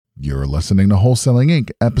You're listening to Wholesaling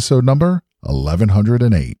Inc., episode number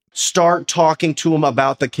 1108. Start talking to them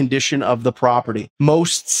about the condition of the property.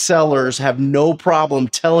 Most sellers have no problem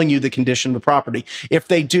telling you the condition of the property. If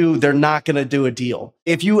they do, they're not going to do a deal.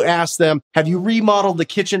 If you ask them, have you remodeled the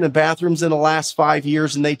kitchen and bathrooms in the last 5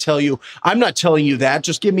 years? And they tell you, I'm not telling you that,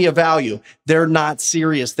 just give me a value. They're not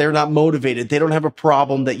serious. They're not motivated. They don't have a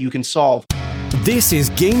problem that you can solve. This is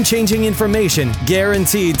game-changing information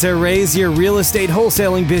guaranteed to raise your real estate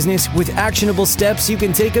wholesaling business with actionable steps you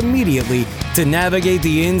can take immediately to navigate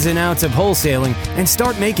the ins and outs of wholesaling and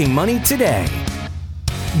start making money today.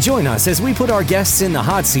 Join us as we put our guests in the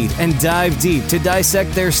hot seat and dive deep to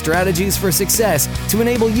dissect their strategies for success to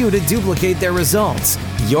enable you to duplicate their results.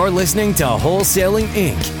 You're listening to Wholesaling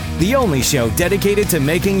Inc., the only show dedicated to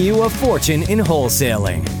making you a fortune in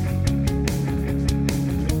wholesaling.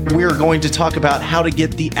 We're going to talk about how to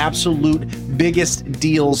get the absolute biggest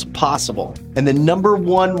deals possible. And the number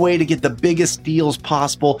one way to get the biggest deals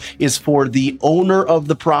possible is for the owner of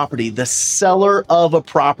the property, the seller of a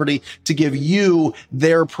property, to give you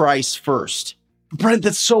their price first. Brent,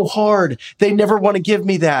 that's so hard. They never want to give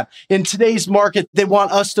me that. In today's market, they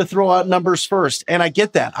want us to throw out numbers first. And I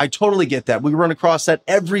get that. I totally get that. We run across that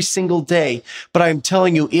every single day. But I'm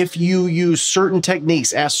telling you, if you use certain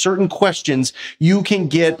techniques, ask certain questions, you can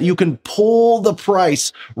pull the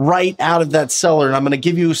price right out of that seller. And I'm going to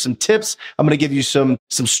give you some tips. I'm going to give you some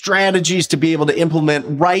strategies to be able to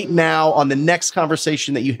implement right now on the next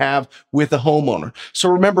conversation that you have with a homeowner. So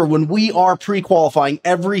remember, when we are pre-qualifying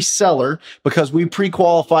every seller, because we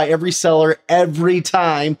pre-qualify every seller every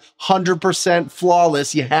time, 100%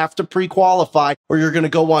 flawless. You have to pre-qualify or you're going to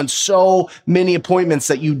go on so many appointments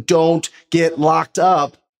that you don't get locked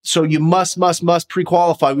up. So you must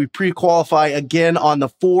pre-qualify. We pre-qualify again on the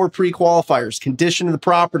 4 pre-qualifiers: condition of the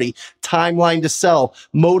property, timeline to sell,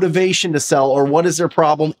 motivation to sell, or what is their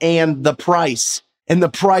problem, and the price. And the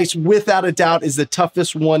price, without a doubt, is the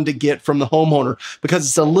toughest one to get from the homeowner because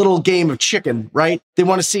it's a little game of chicken, right? They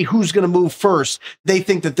want to see who's going to move first. They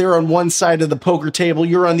think that they're on one side of the poker table,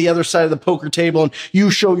 you're on the other side of the poker table, and you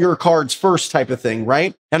show your cards first type of thing,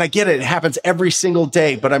 right? And I get it. It happens every single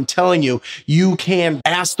day, but I'm telling you, you can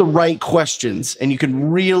ask the right questions and you can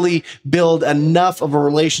really build enough of a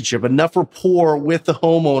relationship, enough rapport with the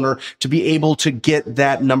homeowner to be able to get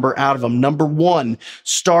that number out of them. Number one,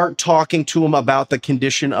 start talking to them about the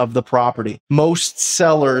condition of the property. Most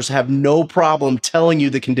sellers have no problem telling you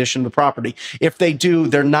the condition of the property. If they do,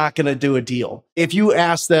 they're not going to do a deal. If you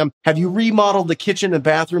ask them, have you remodeled the kitchen and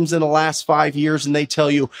bathrooms in the last 5 years? And they tell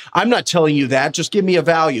you, I'm not telling you that, just give me a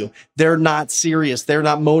value. They're not serious. They're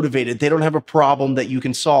not motivated. They don't have a problem that you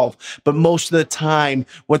can solve. But most of the time,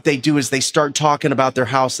 what they do is they start talking about their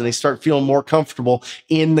house and they start feeling more comfortable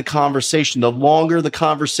in the conversation. The longer the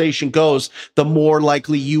conversation goes, the more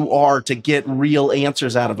likely you are to get real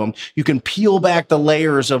answers out of them. You can peel back the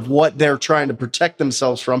layers of what they're trying to protect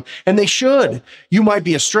themselves from, and they should. You might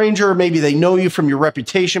be a stranger, or maybe they know you from your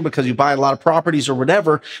reputation because you buy a lot of properties or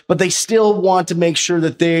whatever, but they still want to make sure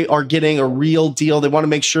that they are getting a real deal. They want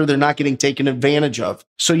to make sure they're not getting taken advantage of.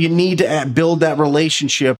 So you need to build that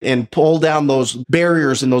relationship and pull down those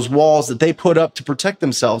barriers and those walls that they put up to protect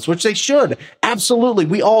themselves, which they should. Absolutely.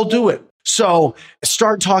 We all do it. So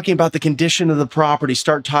start talking about the condition of the property.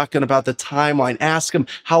 Start talking about the timeline. Ask them,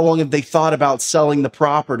 how long have they thought about selling the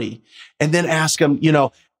property? And then ask them,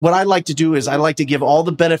 what I like to do is I like to give all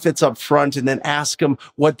the benefits up front and then ask them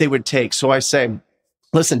what they would take. So I say,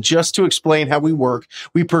 listen, just to explain how we work,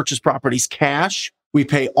 we purchase properties cash. We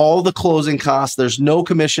pay all the closing costs. There's no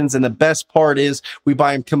commissions. And the best part is we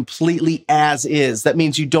buy them completely as is. That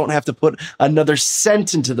means you don't have to put another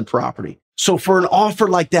cent into the property. So for an offer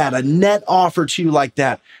like that, a net offer to you like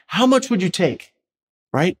that, how much would you take?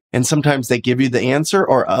 Right? And sometimes they give you the answer,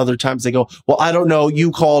 or other times they go, well, I don't know,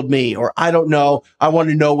 you called me, or I don't know, I want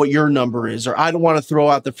to know what your number is, or I don't want to throw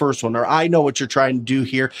out the first one, or I know what you're trying to do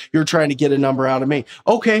here. You're trying to get a number out of me.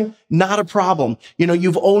 Okay, not a problem.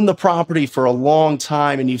 You've owned the property for a long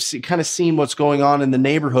time and you've kind of seen what's going on in the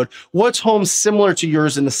neighborhood. What's homes similar to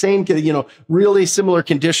yours in the same, really similar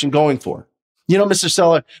condition going for? Mr.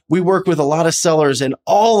 Seller, we work with a lot of sellers and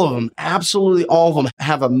all of them, absolutely all of them,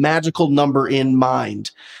 have a magical number in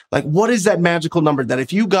mind. Like, what is that magical number that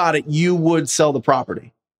if you got it, you would sell the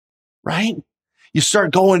property, right? You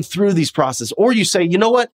start going through these processes, or you say, you know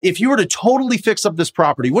what? If you were to totally fix up this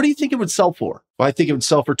property, what do you think it would sell for? Well, I think it would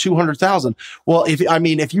sell for 200,000. Well,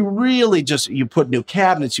 if you really you put new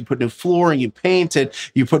cabinets, you put new flooring, you paint it,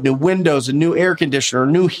 you put new windows, a new air conditioner, a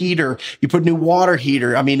new heater, you put new water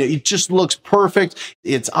heater. I mean, it just looks perfect.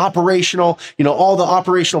 It's operational. All the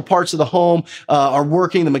operational parts of the home are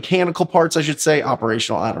working. The mechanical parts, I should say,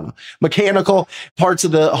 operational. I don't know. Mechanical parts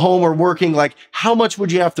of the home are working. Like, how much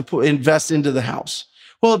would you have to invest into the house?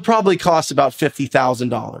 Well, it probably costs about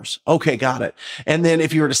 $50,000. Okay, got it. And then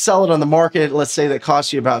if you were to sell it on the market, let's say that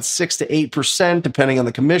costs you about 6 to 8%, depending on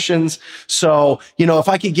the commissions. So, if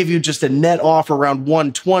I could give you just a net offer around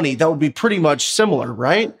 120, that would be pretty much similar,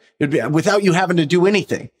 right? It'd be without you having to do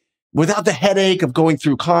anything, without the headache of going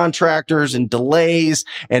through contractors and delays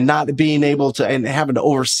and not being able to, and having to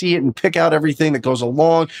oversee it and pick out everything that goes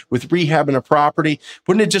along with rehabbing a property.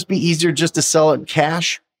 Wouldn't it just be easier just to sell it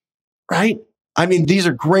cash, right? I mean, these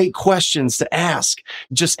are great questions to ask.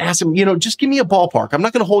 Just ask them, just give me a ballpark. I'm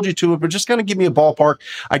not going to hold you to it, but just kind of give me a ballpark.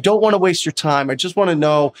 I don't want to waste your time. I just want to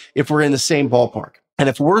know if we're in the same ballpark. And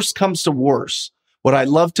if worse comes to worse, what I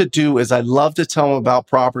love to do is I love to tell them about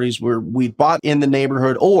properties where we bought in the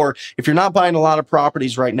neighborhood, or if you're not buying a lot of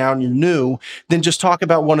properties right now and you're new, then just talk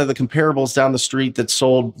about one of the comparables down the street that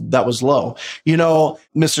sold that was low.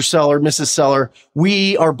 Mr. Seller, Mrs. Seller,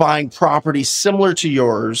 we are buying properties similar to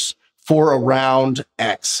yours for around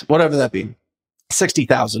X, whatever that be.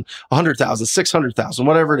 60,000, 100,000, 600,000,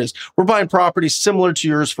 whatever it is. We're buying properties similar to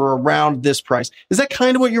yours for around this price. Is that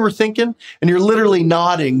kind of what you were thinking? And you're literally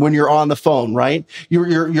nodding when you're on the phone, right?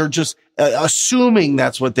 You're just assuming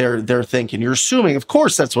that's what they're thinking. You're assuming, of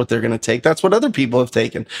course, that's what they're going to take. That's what other people have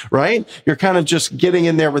taken, right? You're kind of just getting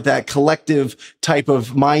in there with that collective type of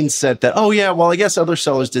mindset that, oh yeah, well, I guess other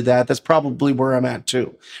sellers did that. That's probably where I'm at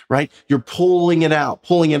too, right? You're pulling it out.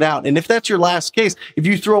 And if that's your last case, if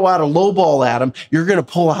you throw out a low ball at them, you're going to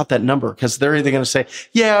pull out that number because they're either going to say,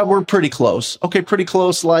 yeah, we're pretty close. Okay, pretty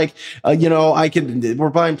close. Like, we're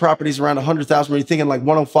buying properties around 100,000. Were you thinking like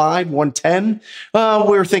 105, 110?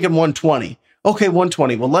 We were thinking 120. Okay,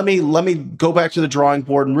 120. Well, let me go back to the drawing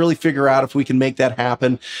board and really figure out if we can make that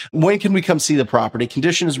happen. When can we come see the property?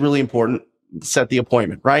 Condition is really important. Set the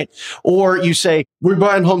appointment, right? Or you say, we're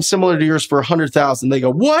buying homes similar to yours for 100,000. They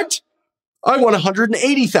go, what? I want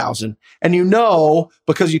 180,000. And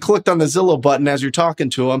because you clicked on the Zillow button as you're talking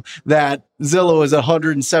to them, that Zillow is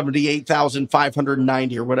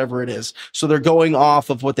 178,590 or whatever it is. So they're going off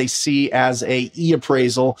of what they see as a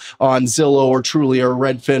e-appraisal on Zillow or Trulia or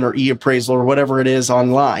Redfin or e-appraisal or whatever it is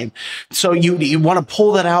online. So you want to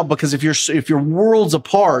pull that out because if you're worlds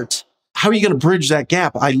apart, how are you going to bridge that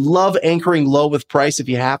gap? I love anchoring low with price if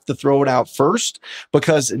you have to throw it out first,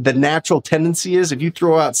 because the natural tendency is if you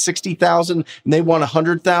throw out 60,000 and they want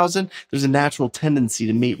 100,000, there's a natural tendency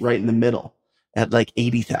to meet right in the middle at like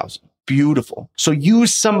 80,000. Beautiful. So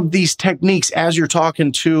use some of these techniques as you're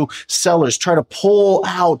talking to sellers. Try to pull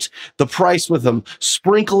out the price with them.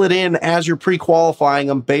 Sprinkle it in as you're pre-qualifying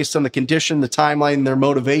them based on the condition, the timeline, their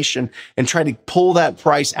motivation, and try to pull that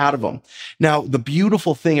price out of them. Now, the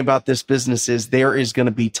beautiful thing about this business is there is going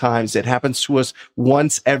to be times, it happens to us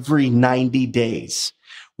once every 90 days,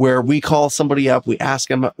 where we call somebody up, we ask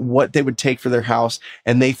them what they would take for their house,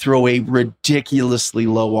 and they throw a ridiculously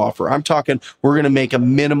low offer. I'm talking, we're going to make a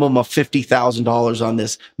minimum of $50,000 on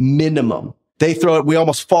this minimum. They throw it. We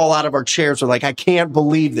almost fall out of our chairs. We're like, I can't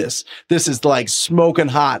believe this. This is like smoking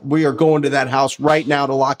hot. We are going to that house right now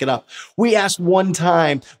to lock it up. We asked one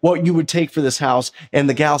time what you would take for this house, and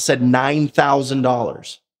the gal said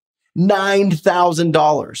 $9,000.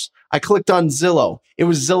 $9,000. I clicked on Zillow. It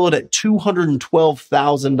was Zillowed at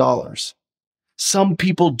 $212,000. Some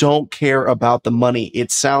people don't care about the money. It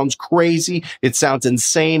sounds crazy. It sounds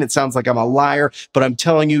insane. It sounds like I'm a liar, but I'm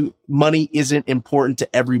telling you, money isn't important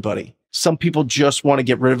to everybody. Some people just want to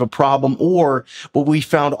get rid of a problem, or what we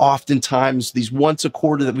found oftentimes, these once a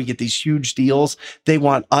quarter that we get these huge deals, they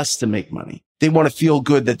want us to make money. They want to feel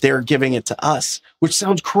good that they're giving it to us, which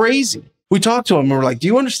sounds crazy. We talked to them and we're like, do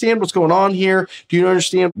you understand what's going on here? Do you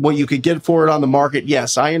understand what you could get for it on the market?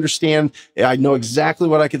 Yes, I understand. I know exactly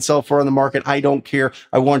what I could sell for on the market. I don't care.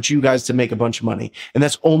 I want you guys to make a bunch of money. And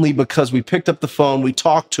that's only because we picked up the phone, we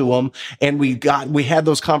talked to them, and we had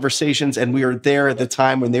those conversations, and we were there at the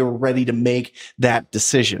time when they were ready to make that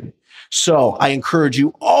decision. So I encourage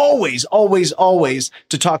you always, always, always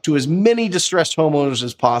to talk to as many distressed homeowners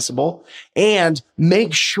as possible and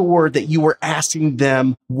make sure that you are asking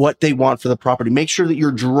them what they want for the property. Make sure that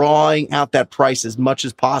you're drawing out that price as much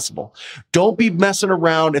as possible. Don't be messing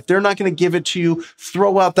around. If they're not going to give it to you,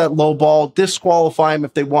 throw out that low ball, disqualify them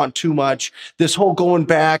if they want too much. This whole going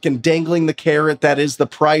back and dangling the carrot, that is the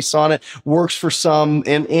price on it, works for some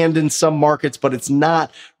and in some markets, but it's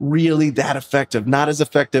not really that effective, not as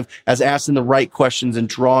effective as asking the right questions and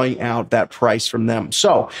drawing out that price from them.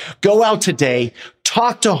 So go out today,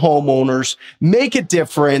 talk to homeowners, make a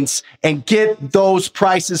difference, and get those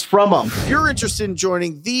prices from them. If you're interested in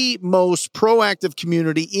joining the most proactive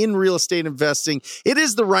community in real estate investing, it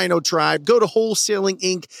is the Rhino Tribe. Go to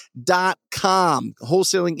wholesalinginc.com,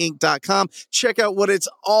 wholesalinginc.com. Check out what it's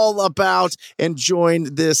all about and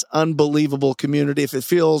join this unbelievable community. If it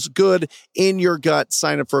feels good in your gut,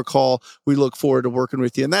 sign up for a call. We look forward to working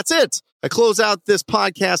with you. And that's it. I close out this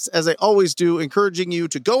podcast, as I always do, encouraging you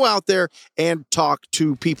to go out there and talk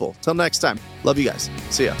to people. Till next time, love you guys.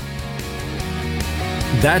 See ya.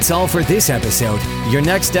 That's all for this episode. Your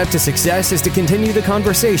next step to success is to continue the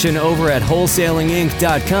conversation over at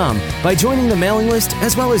wholesalinginc.com by joining the mailing list,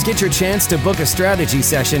 as well as get your chance to book a strategy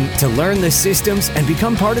session to learn the systems and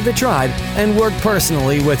become part of the tribe and work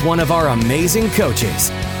personally with one of our amazing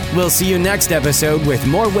coaches. We'll see you next episode with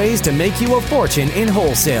more ways to make you a fortune in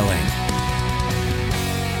wholesaling.